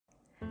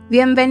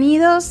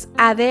Bienvenidos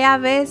a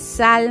DAB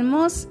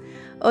Salmos.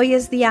 Hoy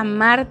es día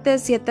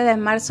martes 7 de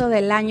marzo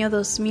del año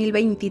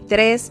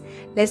 2023.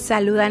 Les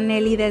saluda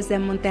Nelly desde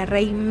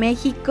Monterrey,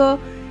 México.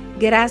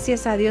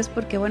 Gracias a Dios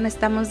porque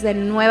estamos de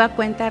nueva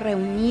cuenta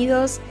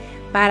reunidos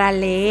para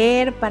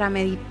leer, para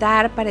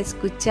meditar, para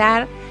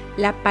escuchar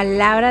la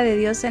palabra de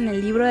Dios en el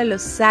libro de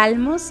los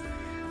Salmos.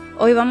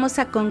 Hoy vamos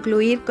a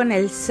concluir con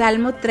el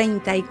Salmo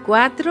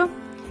 34.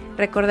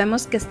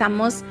 Recordemos que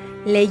estamos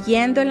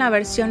leyendo en la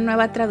versión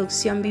Nueva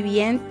Traducción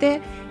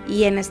Viviente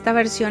y en esta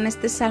versión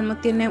este salmo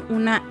tiene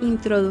una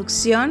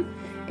introducción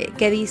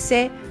que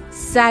dice: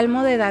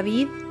 Salmo de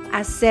David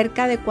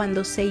acerca de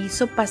cuando se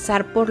hizo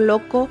pasar por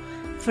loco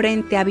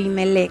frente a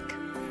Abimelec,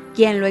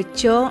 quien lo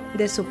echó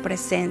de su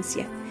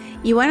presencia.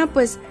 Y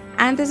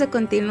antes de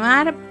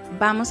continuar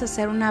vamos a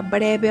hacer una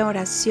breve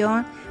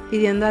oración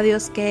pidiendo a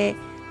Dios que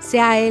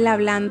sea Él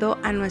hablando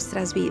a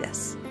nuestras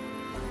vidas.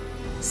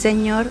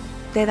 Señor,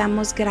 te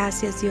damos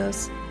gracias,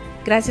 Dios.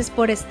 Gracias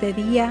por este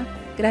día,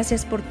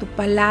 gracias por tu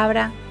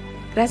palabra,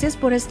 gracias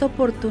por esta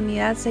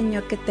oportunidad,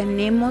 Señor, que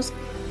tenemos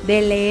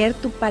de leer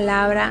tu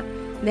palabra,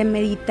 de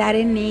meditar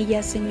en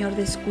ella, Señor,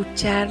 de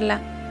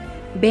escucharla.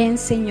 Ven,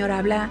 Señor,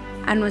 habla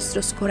a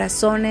nuestros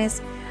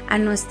corazones, a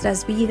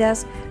nuestras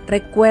vidas.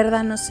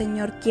 Recuérdanos,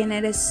 Señor, quién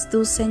eres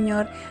tú,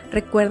 Señor.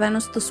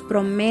 Recuérdanos tus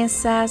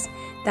promesas,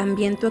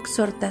 también tu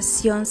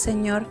exhortación,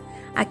 Señor.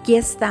 Aquí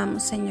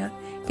estamos, Señor,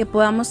 que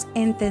podamos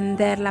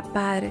entenderla,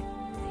 Padre,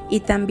 y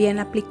también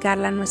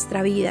aplicarla a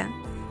nuestra vida.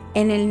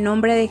 En el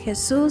nombre de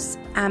Jesús,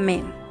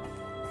 amén.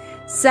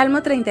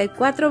 Salmo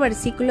 34,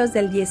 versículos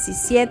del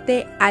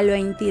 17 al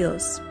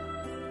 22.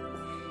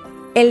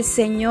 El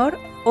Señor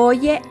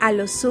oye a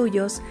los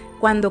suyos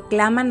cuando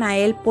claman a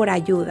Él por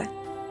ayuda.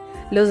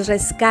 Los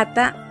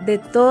rescata de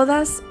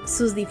todas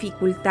sus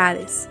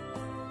dificultades.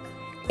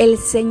 El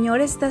Señor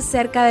está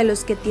cerca de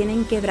los que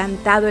tienen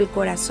quebrantado el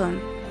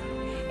corazón.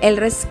 Él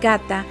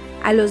rescata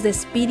a los de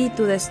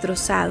espíritu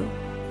destrozado.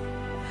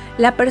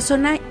 La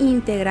persona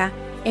íntegra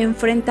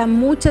enfrenta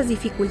muchas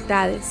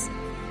dificultades,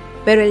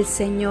 pero el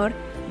Señor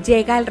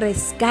llega al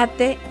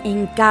rescate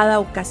en cada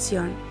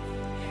ocasión,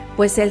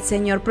 pues el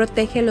Señor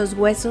protege los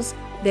huesos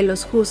de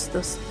los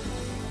justos.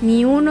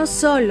 Ni uno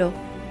solo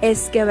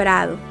es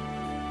quebrado.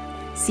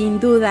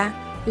 Sin duda,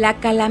 la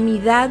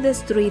calamidad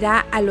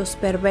destruirá a los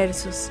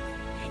perversos,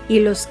 y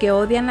los que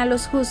odian a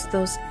los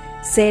justos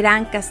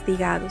serán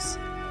castigados.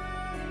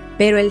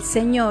 Pero el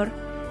Señor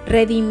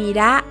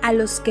redimirá a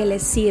los que le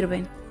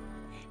sirven.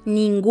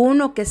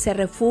 Ninguno que se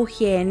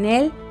refugie en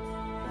Él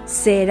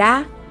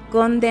será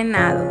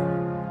condenado.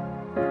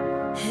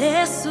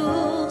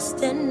 Jesús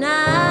de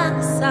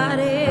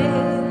Nazaret,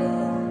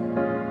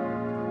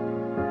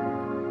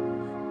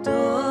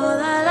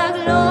 toda la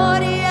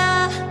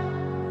gloria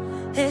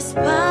es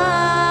para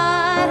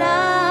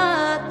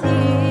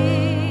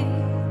ti.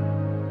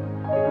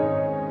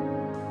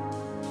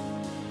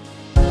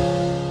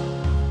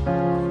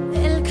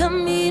 El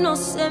camino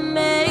se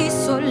me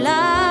hizo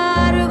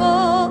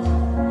largo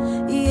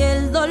y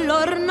el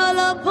dolor no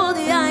lo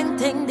podía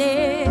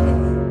entender,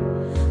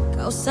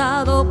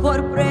 causado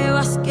por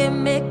pruebas que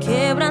me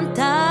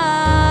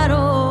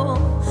quebrantaron.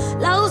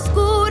 La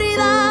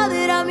oscuridad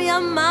era mi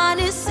amada